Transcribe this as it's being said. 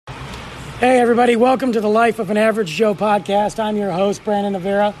Hey everybody, welcome to the Life of an Average Joe podcast. I'm your host, Brandon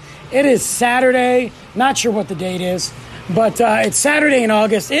Navarra. It is Saturday, not sure what the date is, but it's Saturday in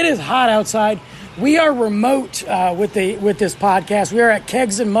August. It is hot outside. We are remote with this podcast. We are at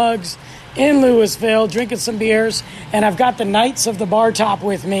Kegs Mugs in Louisville, drinking some beers, and I've got the Knights of the Bar Top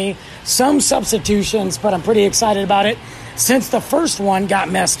with me. Some substitutions, but I'm pretty excited about it since the first one got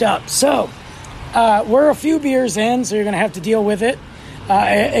messed up. So, we're a few beers in, so you're going to have to deal with it.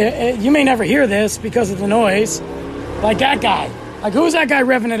 You may never hear this because of the noise. Like that guy. Like, who is that guy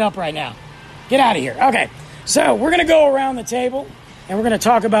revving it up right now? Get out of here. Okay, so we're going to go around the table, and we're going to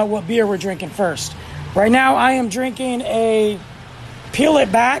talk about what beer we're drinking first. Right now, I am drinking a Peel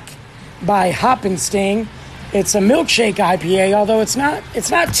It Back by Hop and Sting. It's a milkshake IPA, although it's not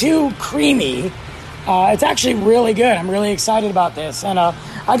too creamy. It's actually really good. I'm really excited about this. And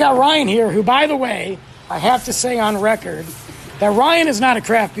I got Ryan here, who, by the way, I have to say on record that Ryan is not a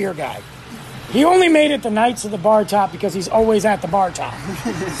craft beer guy. He only made it the Knights of the Bar Top because he's always at the bar top.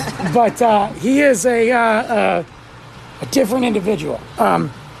 But he is a different individual.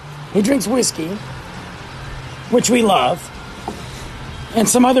 He drinks whiskey, which we love, and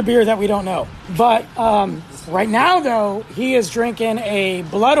some other beer that we don't know. But right now, though, he is drinking a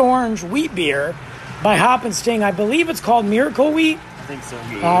blood orange wheat beer by Hop and Sting. I believe it's called Miracle Wheat. I think so.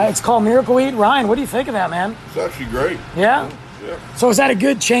 It's called Miracle Wheat. Ryan, what do you think of that, man? It's actually great. Yeah? Yeah. So is that a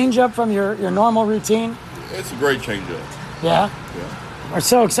good change up from your normal routine? It's a great change up. Yeah? Yeah. We're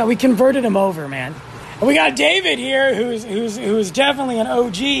so excited. We converted him over, man. And we got David here, who's definitely an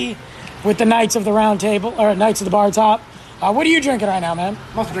OG with the Knights of the Round Table, or Knights of the Bar Top. What are you drinking right now, man?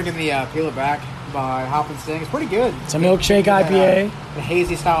 I'm also drinking the Peel It Back by Hop and Sting. It's pretty good. It's a milkshake IPA. The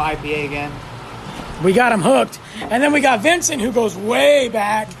hazy style IPA again. We got him hooked. And then we got Vincent, who goes way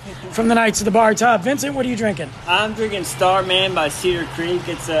back from the Knights of the Bar Top. Vincent, what are you drinking? I'm drinking Starman by Cedar Creek.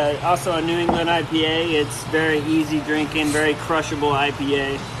 It's also a New England IPA. It's very easy drinking, very crushable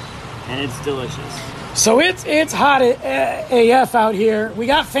IPA, and it's delicious. So it's hot AF out here. We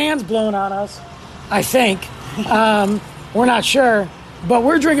got fans blowing on us, I think. We're not sure, but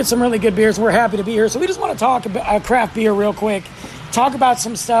we're drinking some really good beers. We're happy to be here. So we just want to talk about craft beer real quick, talk about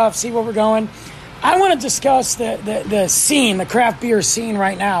some stuff, see where we're going. I want to discuss the scene, the craft beer scene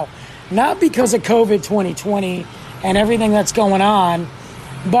right now, not because of COVID 2020 and everything that's going on,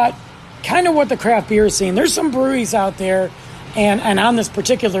 but kind of what the craft beer scene. There's some breweries out there and on this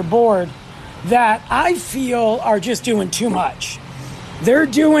particular board that I feel are just doing too much. They're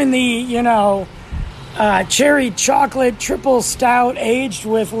doing the, cherry chocolate triple stout aged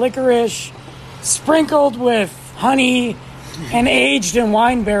with licorice, sprinkled with honey, and aged in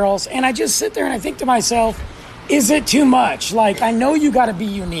wine barrels. And I just sit there and I think to myself, is it too much? Like, I know you got to be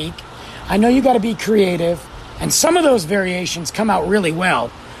unique. I know you got to be creative. And some of those variations come out really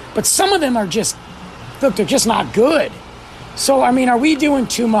well. But some of them are just, look, they're just not good. So, I mean, are we doing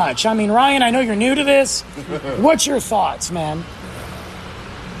too much? I mean, Ryan, I know you're new to this. What's your thoughts, man?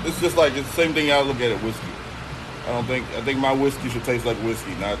 It's just like it's the same thing I look at whiskey. I think my whiskey should taste like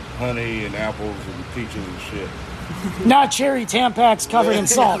whiskey, not honey and apples and peaches and shit. Not cherry Tampax covered in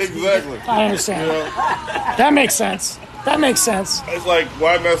salt. Exactly. I understand. You know? That makes sense. It's like,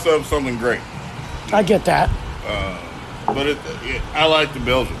 why mess up something great? I get that. But I like the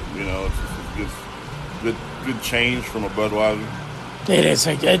Belgian. It's good change from a Budweiser. It is,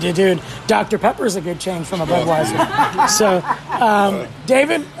 dude. Dr. Pepper is a good change from a Budweiser. So,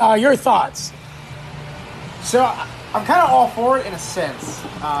 David, your thoughts? So I'm kind of all for it in a sense.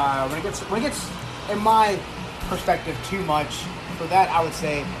 When it gets, in my perspective, too much, for that I would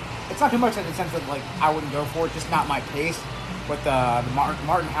say it's not too much in the sense that like I wouldn't go for it, just not my taste. With the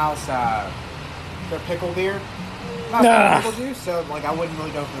Martin House, their pickle beer, not pickle juice, so like I wouldn't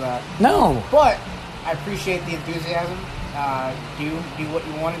really go for that. No, but I appreciate the enthusiasm. Do what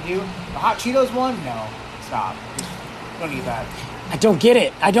you want to do. The Hot Cheetos one, no, stop. Just don't need that. I don't get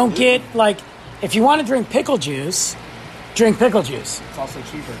it. I don't get, like, if you want to drink pickle juice, drink pickle juice. It's also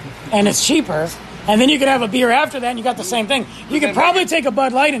cheaper. And it's cheaper. And then you could have a beer after that and you got the same thing. You could probably take a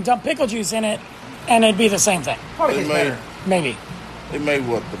Bud Light and dump pickle juice in it and it'd be the same thing. Probably tastes better. Maybe. They made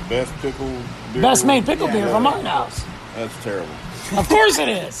what, the best pickle beer? Best made pickle beer from Martin House. That's terrible. Of course it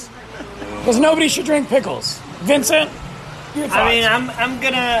is. Because nobody should drink pickles. Vincent, your thoughts? I mean, I'm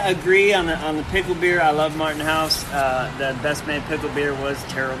gonna agree on the pickle beer. I love Martin House. The best made pickle beer was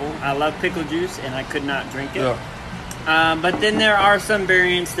terrible. I love pickle juice, and I could not drink it. Yeah. But then there are some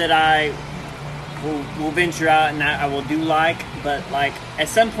variants that I will venture out and I will do like. But like at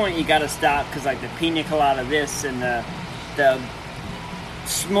some point you got to stop because like the pina colada this and the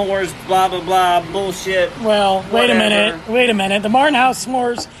s'mores, blah, blah, blah, bullshit. Well, wait a whatever. minute. The Martin House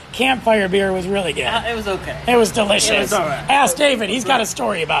S'mores campfire beer was really good. It was okay. It was delicious. It was all right. Ask David. He's got a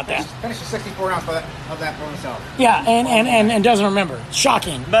story about that. Finished a 64 ounce of that for himself. Yeah, and doesn't remember.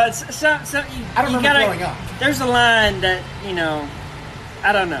 Shocking. But so I don't remember growing up. There's a line that,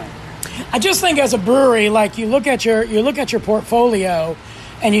 I don't know. I just think as a brewery, like you look at your portfolio,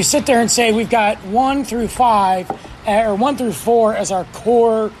 and you sit there and say we've got 1 through 5 or 1 through 4 as our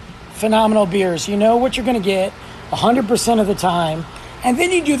core phenomenal beers. You know what you're going to get 100% of the time, and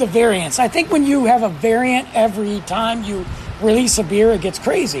then you do the variants. I think when you have a variant every time you release a beer, it gets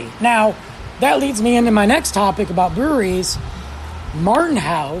crazy. Now, that leads me into my next topic about breweries. Martin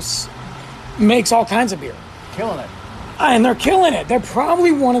House makes all kinds of beer. Killing it. And they're killing it. They're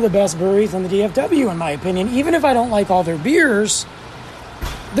probably one of the best breweries in the DFW, in my opinion. Even if I don't like all their beers,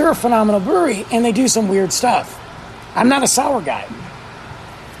 they're a phenomenal brewery, and they do some weird stuff. I'm not a sour guy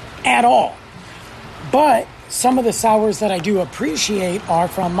at all. But some of the sours that I do appreciate are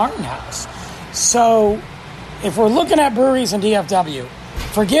from Martin House. So if we're looking at breweries in DFW,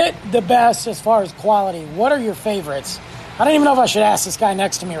 forget the best as far as quality. What are your favorites? I don't even know if I should ask this guy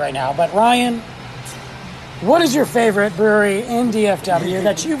next to me right now, but Ryan, what is your favorite brewery in DFW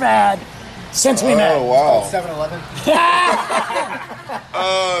that you've had since we met? Oh, wow. 7-Eleven.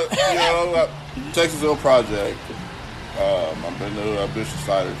 Texas Hill Project. I've been to Bishop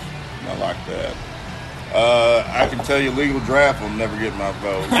Ciders. I like that. I can tell you Legal Draft will never get my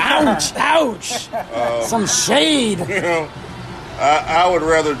vote. Ouch. Some shade. I would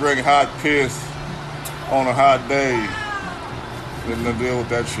rather drink hot piss on a hot day than to deal with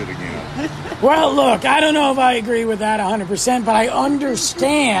that shit again. Well, look, I don't know if I agree with that 100%, but I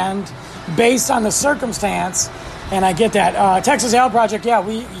understand based on the circumstance, and I get that. Texas Ale Project,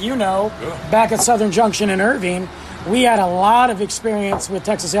 back at Southern Junction in Irving, we had a lot of experience with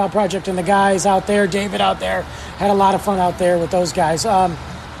Texas Ale Project and the guys out there. David out there had a lot of fun out there with those guys.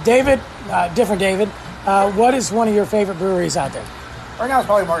 David, different David, what is one of your favorite breweries out there? Right now it's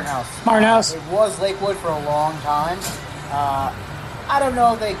probably Martin House. Martin House? It was Lakewood for a long time. I don't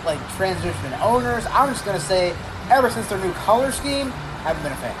know if they transitioned owners. I'm just going to say, ever since their new color scheme, haven't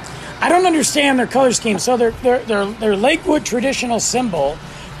been a fan. I don't understand their color scheme. So their Lakewood traditional symbol,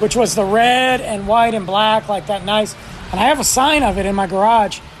 which was the red and white and black, like that nice, and I have a sign of it in my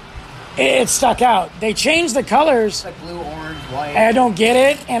garage. It stuck out. They changed the colors. Like blue, orange, white. I don't get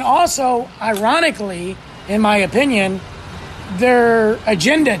it. And also, ironically, in my opinion, their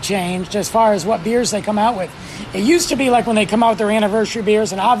agenda changed as far as what beers they come out with. It used to be like when they come out with their anniversary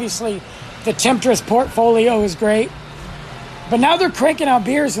beers, and obviously the Temptress portfolio is great. But now they're cranking out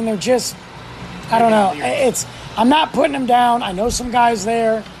beers, and they're just, I don't know. I'm not putting them down. I know some guys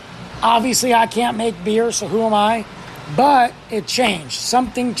there. Obviously, I can't make beer, so who am I? But it changed.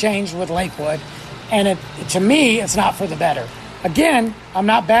 Something changed with Lakewood, and to me, it's not for the better. Again, I'm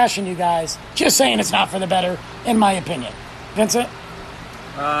not bashing you guys. Just saying it's not for the better, in my opinion. Vincent?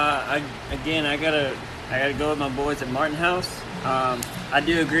 I gotta go with my boys at Martin House. I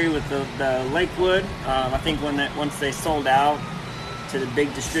do agree with the Lakewood. I think once they sold out to the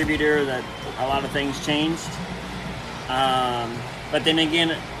big distributor, that a lot of things changed. But then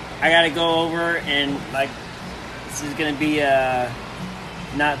again, I gotta go over and this is gonna be a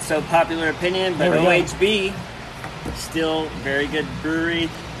not so popular opinion, but OHB still very good brewery.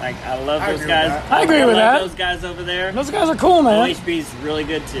 I love those guys. I agree with that. Those guys over there. Those guys are cool, man. OHB's really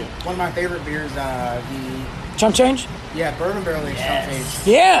good too. One of my favorite beers, the Chump Change? Yeah, bourbon barrel aged Chump Change.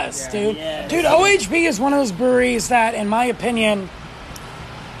 Yes, Yeah. dude. Yes. Dude, OHB is one of those breweries that, in my opinion,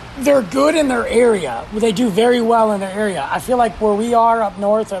 they're good in their area. They do very well in their area. I feel like where we are up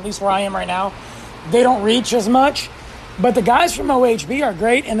north, or at least where I am right now, they don't reach as much. But the guys from OHB are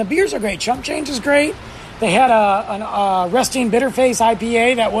great, and the beers are great. Chump Change is great. They had a Resting Bitterface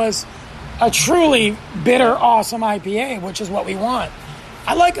IPA that was a truly bitter, awesome IPA, which is what we want.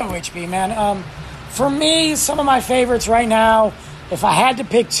 I like OHB, man. For me, some of my favorites right now, if I had to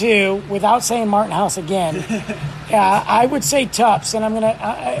pick two, without saying Martin House again, I would say Tups, and I'm gonna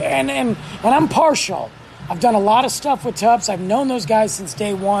and I'm partial. I've done a lot of stuff with Tups. I've known those guys since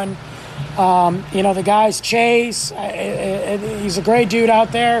day one. The guys Chase, he's a great dude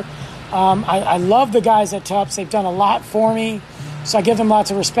out there. I love the guys at Tups. They've done a lot for me, so I give them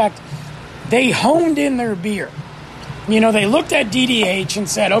lots of respect. They honed in their beer. They looked at DDH and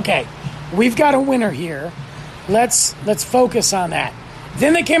said, okay, we've got a winner here. Let's focus on that.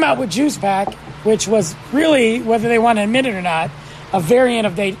 Then they came out with Juice Pack, which was really, whether they want to admit it or not, a variant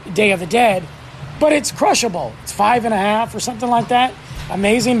of Day of the Dead, but it's crushable. It's 5.5 or something like that.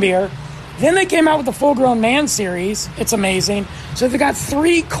 Amazing beer. Then they came out with the Full Grown Man series. It's amazing. So they've got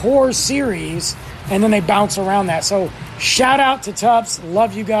 3 core series, and then they bounce around that. So shout out to Tubbs.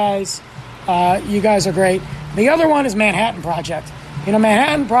 Love you guys. You guys are great. The other one is Manhattan Project.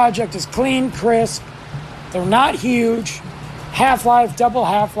 Manhattan Project is clean, crisp. They're not huge. Half-life, double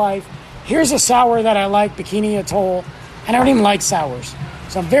half-life. Here's a sour that I like, Bikini Atoll. And I don't even like sours.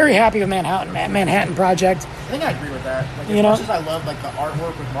 So I'm very happy with Manhattan Project. I think I agree with that. Like, as much as I love like the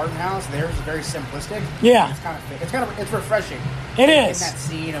artwork with Martin House, theirs is very simplistic. Yeah. It's refreshing. It is. In that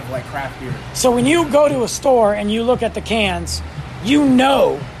scene of like craft beer. So when you go to a store and you look at the cans, you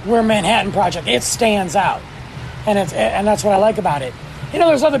know where Manhattan Project, it stands out. And that's what I like about it.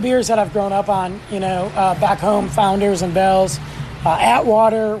 There's other beers that I've grown up on, back home, Founders and Bells.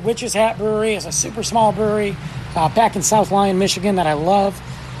 Atwater, Witch's Hat Brewery is a super small brewery back in South Lyon, Michigan that I love.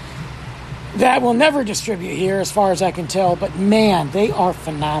 That will never distribute here as far as I can tell, but man, they are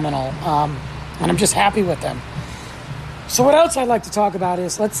phenomenal. And I'm just happy with them. So what else I'd like to talk about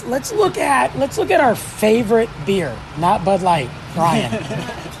is let's look at our favorite beer, not Bud Light, Ryan.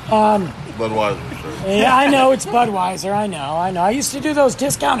 Budweiser, sure. Yeah, I know it's Budweiser. I know. I used to do those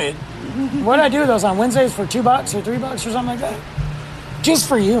discounted. What did I do those on Wednesdays for $2 or $3 or something like that? Just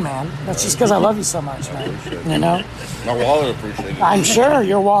for you, man. That's just because I love you so much, man. My wallet appreciated it. I'm sure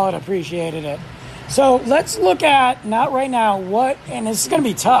your wallet appreciated it. So let's look at, not right now, and this is going to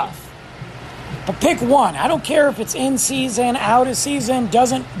be tough, but pick one. I don't care if it's in season, out of season,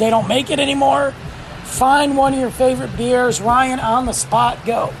 they don't make it anymore. Find one of your favorite beers. Ryan, on the spot,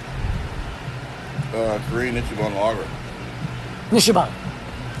 go. Green Ichiban Lager. Nishiban.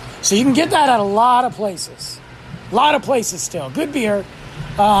 So you can get that at a lot of places. A lot of places still. Good beer.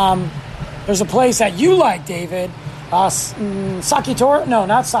 There's a place that you like, David. Sakitoro? No,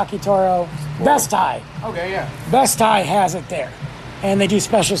 not Sakitoro. Best Thai. Okay, yeah. Best Thai has it there. And they do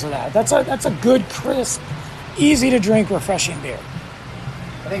specials of that. That's a good, crisp, easy to drink, refreshing beer.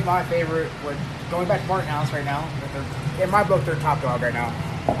 I think my favorite, going back to Martin House right now, in my book, they're top dog right now.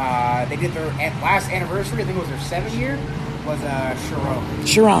 They did their last anniversary, I think it was their 7th year, was Chiron.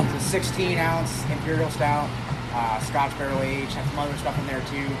 Chiron. It's a 16-ounce Imperial Stout, Scotch barrel aged, had some other stuff in there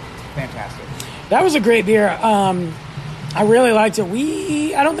too. Fantastic. That was a great beer. I really liked it.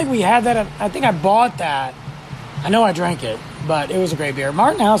 I don't think we had that. I think I bought that. I know I drank it, but it was a great beer.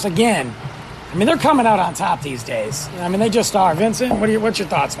 Martin House, again, they're coming out on top these days. They just are. Vincent, what's your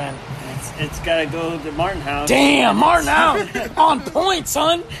thoughts, man? It's got to go to Martin House. Damn, Martin House. On point,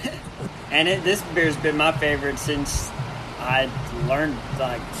 son. And this beer's been my favorite since I learned,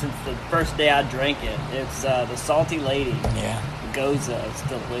 since the first day I drank it. It's the Salty Lady. Yeah. Goza. It's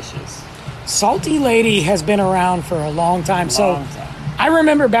delicious. Salty Lady has been around for a long time. I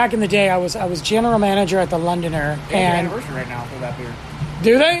remember back in the day, I was general manager at the Londoner. They have an anniversary right now for that beer.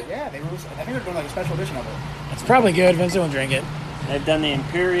 Do they? Yeah, I think they're doing like a special edition of it. It's probably good. Vincent will drink it. They've done the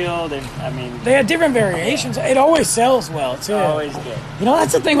Imperial. They had different variations. It always sells well, too. Always good.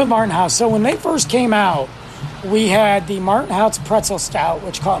 That's the thing with Martin House. So when they first came out, we had the Martin House Pretzel Stout,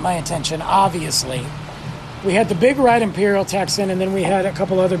 which caught my attention, obviously. We had the Big Red Imperial Texan, and then we had a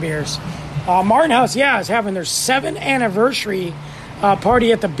couple other beers. Martin House, is having their 7th anniversary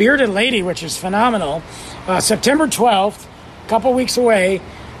party at the Bearded Lady, which is phenomenal. September 12th, a couple weeks away,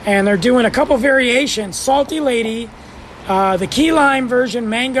 and they're doing a couple variations. Salty Lady, the key lime version,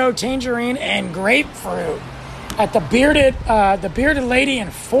 mango, tangerine, and grapefruit at the Bearded Lady in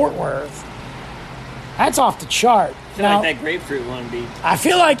Fort Worth. That's off the chart. I feel like that grapefruit one would be... I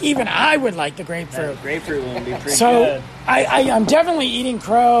feel like even I would like the grapefruit. That grapefruit one would be pretty so good. I'm definitely eating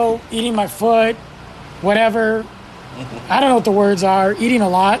crow, eating my foot, whatever. I don't know what the words are. Eating a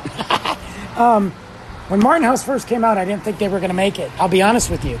lot. When Martin House first came out, I didn't think they were going to make it. I'll be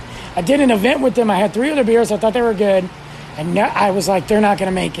honest with you. I did an event with them. I had 3 other beers. I thought they were good. And I was like, they're not going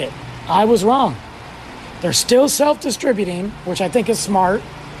to make it. I was wrong. They're still self-distributing, which I think is smart.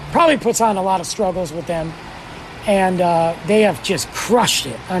 Probably puts on a lot of struggles with them. And they have just crushed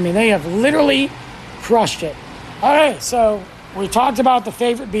it. They have literally crushed it. All right, so we talked about the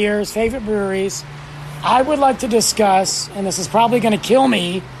favorite beers, favorite breweries. I would like to discuss, and this is probably going to kill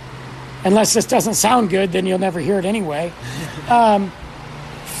me, unless this doesn't sound good, then you'll never hear it anyway.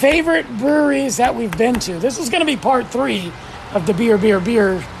 Favorite breweries that we've been to. This is going to be part 3 of the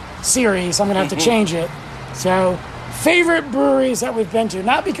beer series. I'm going to have to change it. So, favorite breweries that we've been to.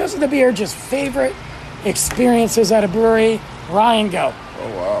 Not because of the beer, just favorite experiences at a brewery. Ryan, go. Oh,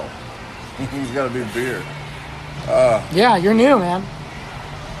 wow. He's got to be beer. Yeah, you're new, man.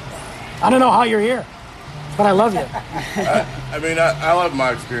 I don't know how you're here, but I love you. I love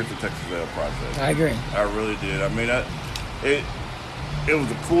my experience with Texas Ale Project. I agree. I really did. it was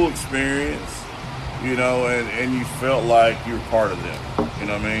a cool experience, you know, and you felt like you were part of them. You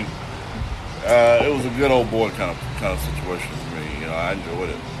know what I mean? It was a good old boy kind of situation for me. You know, I enjoyed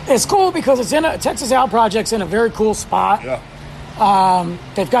it. It's cool because it's in Texas Ale Project's in a very cool spot. Yeah.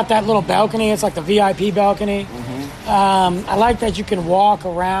 They've got that little balcony. It's like the VIP balcony. I like that you can walk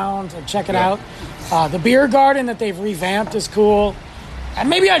around and check it out. The beer garden that they've revamped is cool. And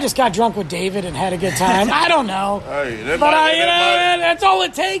maybe I just got drunk with David and had a good time. I don't know. Hey, that's all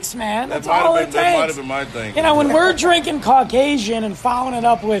it takes, man. That's all it takes. That might have been my thing. You know, when we're drinking Caucasian and following it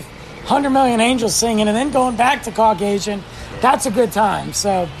up with 100 Million Angels singing and then going back to Caucasian, that's a good time.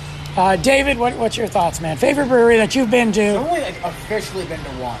 So, David, what's your thoughts, man? Favorite brewery that you've been to? I've only officially been to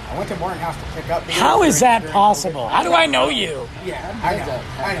one. I went to Martin House to pick up beer. How is that possible? How do I know you? Yeah, I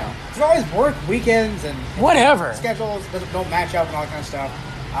know. It's always work, weekends, and whatever. Schedules don't match up and all that kind of stuff.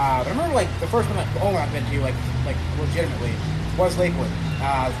 But I remember, like, the first one, the only one I've been to, like legitimately, was Lakewood.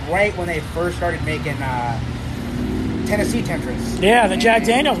 Right when they first started making Tennessee Temptress. Yeah, the Jack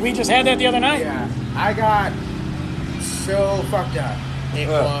Daniels. We just had that the other night. Yeah, I got so fucked up.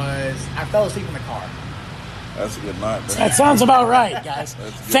 I fell asleep in the car. That's a good night, man. That sounds about right, guys.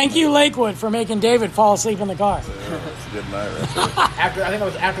 Thank you, Lakewood, for making David fall asleep in the car. Yeah, that's a good night right there. I think it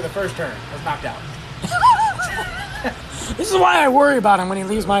was after the first turn. I was knocked out. This is why I worry about him when he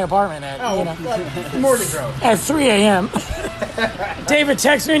leaves my apartment at, more than drove. At 3 a.m. David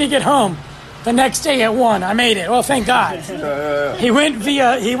texts me when you get home. The next day at 1, I made it. Well, thank God. He went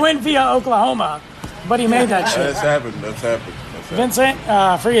via Oklahoma, but he made that shit. That's happened. Vincent,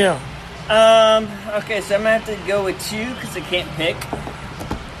 for you. Okay, so I'm going to have to go with 2 because I can't pick.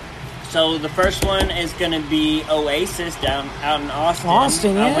 So the first one is going to be Oasis out in Austin.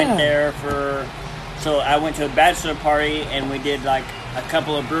 Austin, yeah. I went there so I went to a bachelor party and we did like a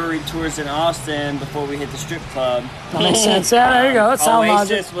couple of brewery tours in Austin before we hit the strip club. That makes sense. Yeah, there you go. That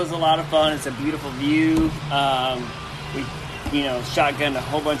sounds Oasis was a lot of fun. It's a beautiful view. We, shotgunned a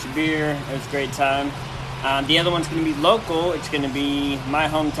whole bunch of beer. It was a great time. The other one's going to be local. It's going to be my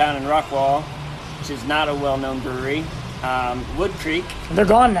hometown in Rockwall, which is not a well-known brewery. Wood Creek. They're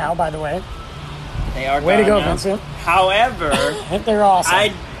gone now, by the way. They are Way to go, now. Vincent. However, they're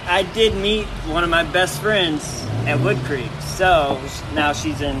awesome. I did meet one of my best friends at Wood Creek. So now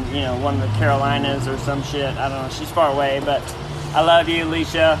she's in, one of the Carolinas or some shit. I don't know. She's far away, but I love you,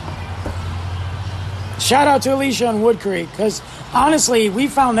 Alicia. Shout out to Alicia on Wood Creek, because honestly, we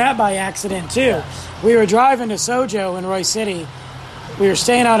found that by accident too. We were driving to Sojo in Royce City. We were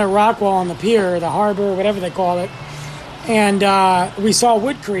staying out at Rockwall on the pier, the harbor, whatever they call it. And we saw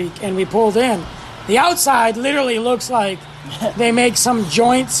Wood Creek, and we pulled in. The outside literally looks like they make some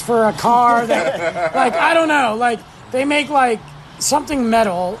joints for a car that, like, I don't know, like they make like something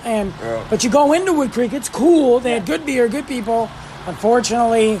metal, but you go into Wood Creek, it's cool. They had good beer, good people.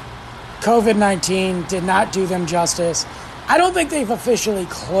 Unfortunately, COVID-19 did not do them justice. I don't think they've officially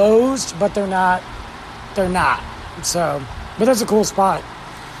closed, but they're not. So, but that's a cool spot.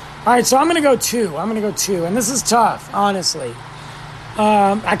 All right, so I'm going to go 2. And this is tough, honestly.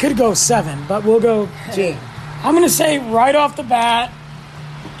 I could go 7, but we'll go 2. I'm going to say right off the bat,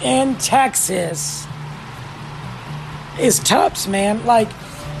 in Texas, is Tups, man. Like,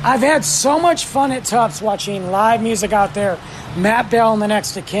 I've had so much fun at Tups watching live music out there. Matt Bell and the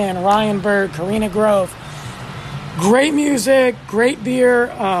Next of Kin, Ryan Bird, Karina Grove. Great music, great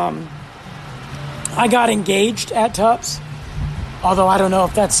beer. I got engaged at Tups, although I don't know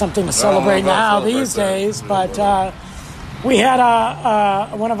if that's something to celebrate now these days. But we had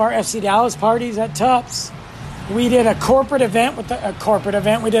one of our FC Dallas parties at Tups. We did a corporate event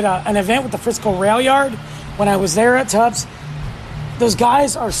We did an event with the Frisco Rail Yard when I was there at Tups. Those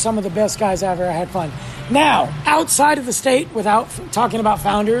guys are some of the best guys I've ever had fun. Now, outside of the state, without talking about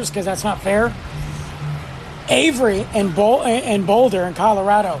Founders, because that's not fair, Avery and Boulder in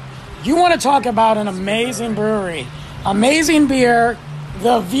Colorado. You want to talk about an amazing brewery, amazing beer,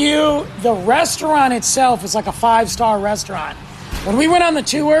 the view, the restaurant itself is like a 5-star restaurant. When we went on the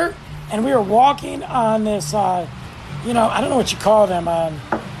tour and we were walking on this, I don't know what you call them.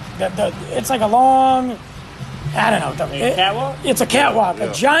 It's like a long, I don't know. Catwalk? It's a catwalk,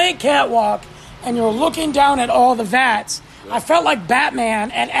 a giant catwalk, and you're looking down at all the vats. I felt like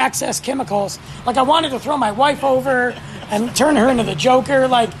Batman at Access Chemicals. Like I wanted to throw my wife over and turn her into the Joker.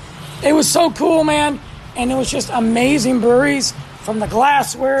 Like, it was so cool, man. And it was just amazing breweries, from the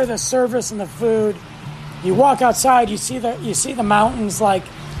glassware, the service, and the food. You walk outside, you see the mountains. Like,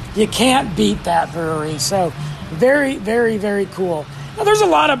 you can't beat that brewery. So very, very, very cool. Now, there's a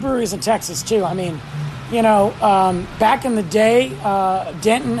lot of breweries in Texas too. I mean, back in the day,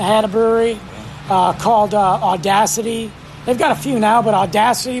 Denton had a brewery called Audacity. They've got a few now, but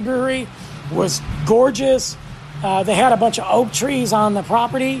Audacity Brewery was gorgeous. They had a bunch of oak trees on the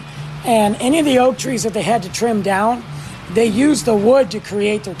property, and any of the oak trees that they had to trim down, they used the wood to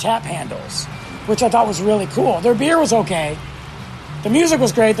create their tap handles, which I thought was really cool. Their beer was okay. The music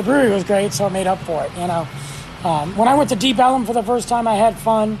was great. The brewery was great, so it made up for it, you know. When I went to Deep Ellum for the first time, I had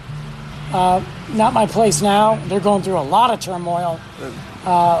fun. Not my place now. They're going through a lot of turmoil.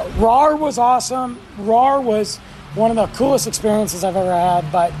 RAR was awesome. RAR was one of the coolest experiences I've ever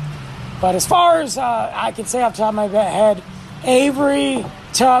had. But as far as I can say off the top of my head, Avery,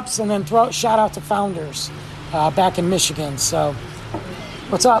 Tups, and then shout out to Founders back in Michigan. So,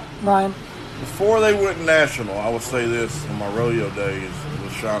 what's up, Ryan? Before they went national, I would say this in my rodeo days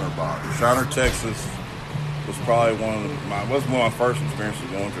was Shiner Box. Shiner, Texas was probably one of my first experiences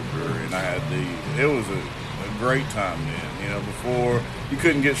going to a brewery, and I had it was a great time then. You know, before you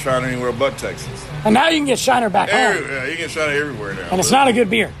couldn't get Shiner anywhere but Texas. And now you can get Shiner back home. Yeah, you can get Shiner everywhere now. And it's not a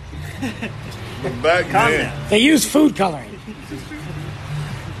good beer. But back then, they use food coloring.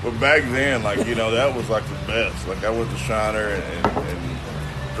 But back then, like, you know, that was like the best. Like, I went to Shiner and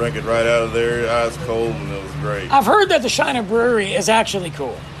drank it right out of there, ice cold, and it was great. I've heard that the Shiner Brewery is actually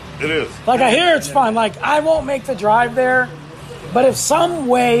cool. It is. Like, I hear it's fun. Like, I won't make the drive there, but if some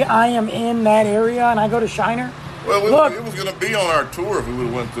way I am in that area and I go to Shiner, well, it was going to be on our tour if we would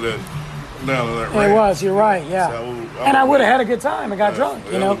have went to that down to that ranch. It was. You're right. Yeah. So and I would have had a good time. I got drunk.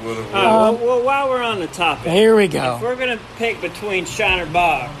 You know. Well, while we're on the topic, here we go. If we're gonna pick between Shiner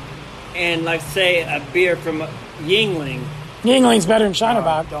Bock and, like, say, a beer from Yingling. Yingling's better than Shiner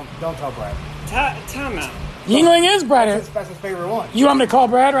Bock. Don't tell Brad. Time out. Yingling is better. That's his favorite one. You want me to call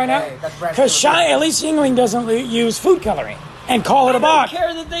Brad right now? Hey, that's Brad's because at least Yingling doesn't use food coloring and call it a Bock. I don't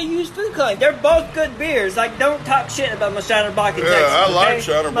care that they use food coloring. They're both good beers. Like, don't talk shit about my Shiner Bock in Texas. I like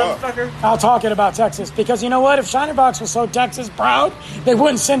Shiner Bock. Motherfucker. I'll talk it about Texas because you know what? If Shiner Bock was so Texas proud, they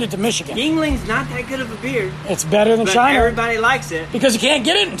wouldn't send it to Michigan. Yingling's not that good of a beer. It's better than but Shiner. Everybody likes it. Because you can't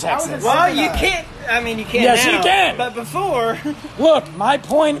get it in Texas. Well, you can't. I mean, you can Yes, now, you can. But before... Look, my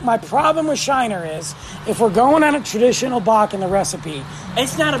problem with Shiner is if we're going on a traditional Bock in the recipe...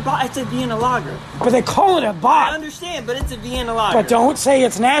 It's not a Bock, it's a Vienna lager. But they call it a Bock. I understand, but it's a Vienna lager. But don't say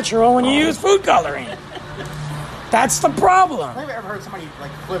it's natural when you use food coloring. That's the problem. I've never ever heard somebody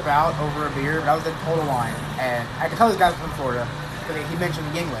like flip out over a beer, but I was at Total Wine, and I could tell this guy's from Florida because he mentioned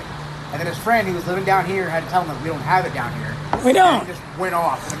Yingling. And then his friend, who was living down here, had to tell him that we don't have it down here. We don't. And he just went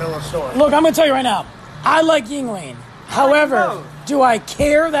off in the middle of the store. Look, I'm going to tell you right now. I like Yingling. However, do I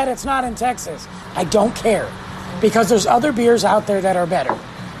care that it's not in Texas? I don't care. Because there's other beers out there that are better.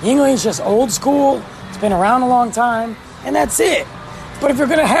 Yingling's just old school. It's been around a long time. And that's it. But if you're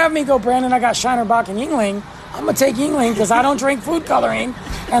going to have me go, Brandon, I got Shiner Bock and Yingling, I'm going to take Yingling because I don't drink food coloring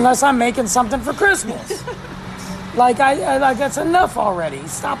unless I'm making something for Christmas. Like, that's enough already.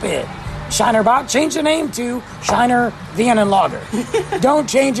 Stop it. Shiner Bock, change the name to Shiner Vienna Lager. Don't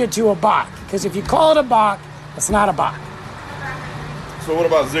change it to a Bock, because if you call it a Bock, it's not a Bock. So what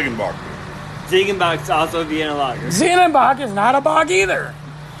about Ziegenbock? Ziegenbock's also Vienna lager. Ziegenbock is not a Bock either.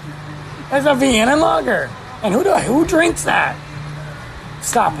 It's a Vienna Lager. And who drinks that?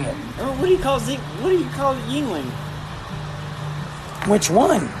 Stop it. Oh, what do you call Yingling? Which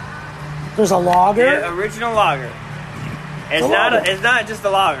one? There's a lager. Yeah, original lager. It's not just a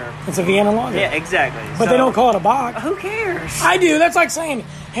lager. It's a Vienna Lager. Yeah, exactly. But they don't call it a Bock. Who cares? I do. That's like saying,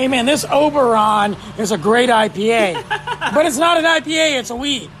 hey man, this Oberon is a great IPA. But it's not an IPA, it's a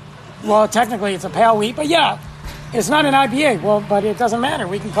wheat. Well, technically it's a pale wheat, but yeah, it's not an IPA. Well, but it doesn't matter.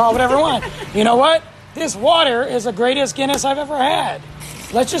 We can call it whatever we want. You know what? This water is the greatest Guinness I've ever had.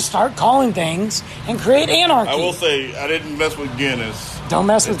 Let's just start calling things and create anarchy. I will say, I didn't mess with Guinness. Don't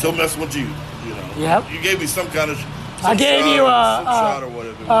mess with until messing with you. You know. Yep. You gave me some kind of. I gave you shot or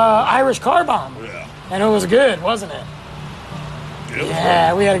whatever. Irish car bomb. Yeah. And it was good, wasn't it?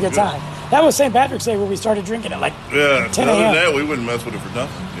 Yeah, we had a good time. That was St. Patrick's Day when we started drinking it, like 10 other a.m. than that, we wouldn't mess with it for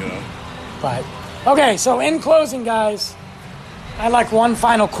nothing, you know. But, okay, so in closing, guys, I'd like one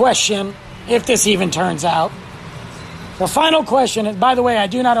final question, if this even turns out. The final question, and by the way, I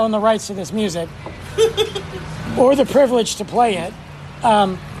do not own the rights to this music or the privilege to play it.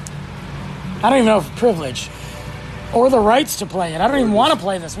 I don't even know if privilege or the rights to play it. I don't even want to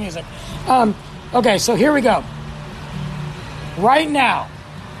play this music. Okay, so here we go. Right now,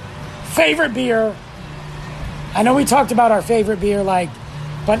 favorite beer. I know we talked about our favorite beer,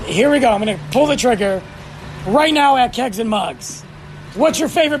 but here we go. I'm going to pull the trigger right now at Kegs and Mugs. What's your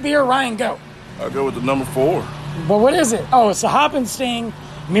favorite beer, Ryan? Go. I'll go with the number 4. But what is it? Oh, it's the Hop and Sting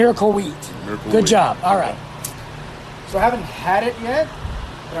Miracle Wheat. Good job. All right. So I haven't had it yet,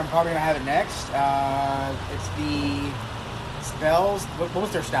 but I'm probably going to have it next. It's the Spells. What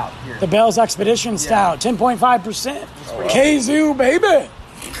was their stout here? The Bell's Expedition Stout, 10.5%. Kazoo, baby.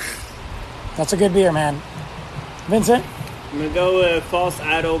 That's a good beer, man. Vincent? I'm going to go with False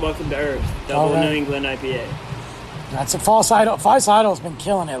Idol, Welcome to Earth, Double New England IPA. That's a False Idol. False Idol's been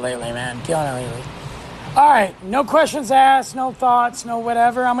killing it lately, man. Killing it lately. All right, no questions asked, no thoughts, no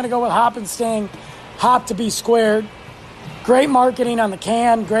whatever. I'm going to go with Hop and Sting. Hop to be squared. Great marketing on the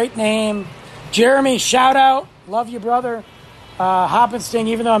can, great name. Jeremy, shout out. Love you, brother. Hop and Sting,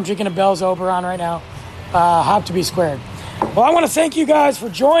 even though I'm drinking a Bell's Oberon right now. Hop to be squared. Well, I want to thank you guys for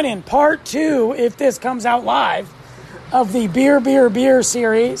joining part 2, if this comes out live, of the Beer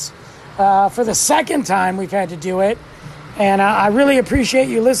series. For the second time we've had to do it. And I really appreciate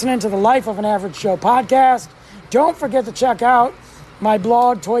you listening to the Life of an Average Joe podcast. Don't forget to check out my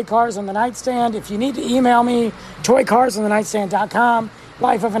blog, Toy Cars on the Nightstand. If you need to email me, toycarsonthenightstand.com.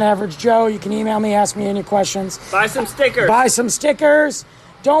 Life of an Average Joe. You can email me, ask me any questions. Buy some stickers. Buy some stickers.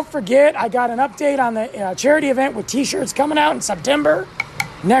 Don't forget, I got an update on the charity event with T-shirts coming out in September.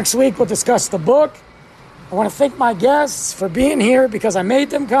 Next week, we'll discuss the book. I want to thank my guests for being here because I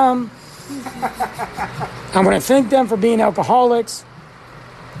made them come. I want to thank them for being alcoholics.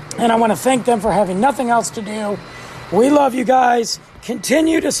 And I want to thank them for having nothing else to do. We love you guys.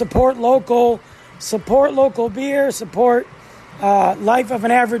 Continue to support local beer, support Life of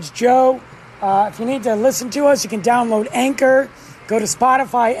an Average Joe. If you need to listen to us, you can download Anchor. Go to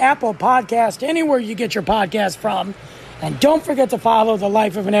Spotify, Apple Podcast, anywhere you get your podcast from. And don't forget to follow the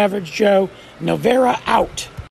Life of an Average Joe. Novera out.